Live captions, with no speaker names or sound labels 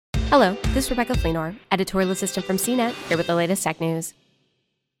Hello, this is Rebecca Fleenor, editorial assistant from CNET, here with the latest tech news.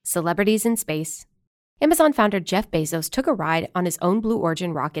 Celebrities in space. Amazon founder Jeff Bezos took a ride on his own Blue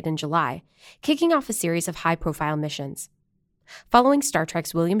Origin rocket in July, kicking off a series of high-profile missions. Following Star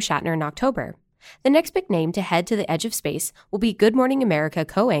Trek's William Shatner in October, the next big name to head to the edge of space will be Good Morning America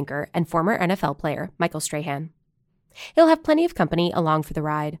co-anchor and former NFL player Michael Strahan. He'll have plenty of company along for the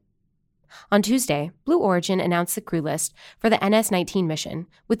ride. On Tuesday, Blue Origin announced the crew list for the NS-19 mission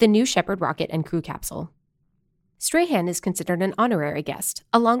with the new Shepard rocket and crew capsule. Strahan is considered an honorary guest,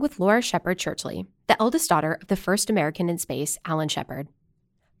 along with Laura Shepard Churchley, the eldest daughter of the first American in space, Alan Shepard.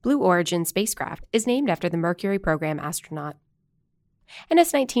 Blue Origin spacecraft is named after the Mercury program astronaut.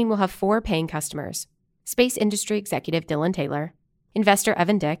 NS-19 will have 4 paying customers: space industry executive Dylan Taylor, investor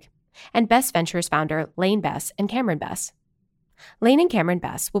Evan Dick, and Bess Ventures founder Lane Bess and Cameron Bess. Lane and Cameron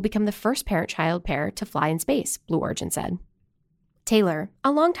Bess will become the first parent-child pair to fly in space, Blue Origin said. Taylor,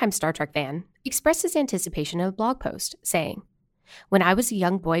 a longtime Star Trek fan, expressed his anticipation in a blog post, saying, "When I was a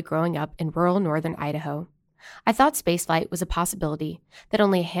young boy growing up in rural northern Idaho, I thought spaceflight was a possibility that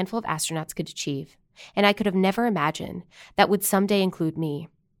only a handful of astronauts could achieve, and I could have never imagined that would someday include me."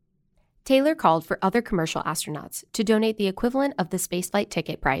 Taylor called for other commercial astronauts to donate the equivalent of the spaceflight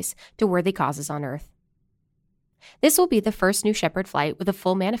ticket price to worthy causes on Earth. This will be the first New Shepard flight with a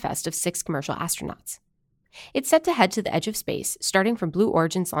full manifest of 6 commercial astronauts. It's set to head to the edge of space, starting from Blue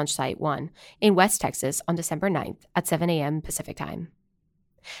Origin's launch site 1 in West Texas on December 9th at 7 a.m. Pacific Time.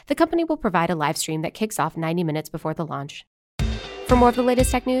 The company will provide a live stream that kicks off 90 minutes before the launch. For more of the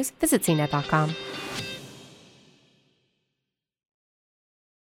latest tech news, visit cnet.com.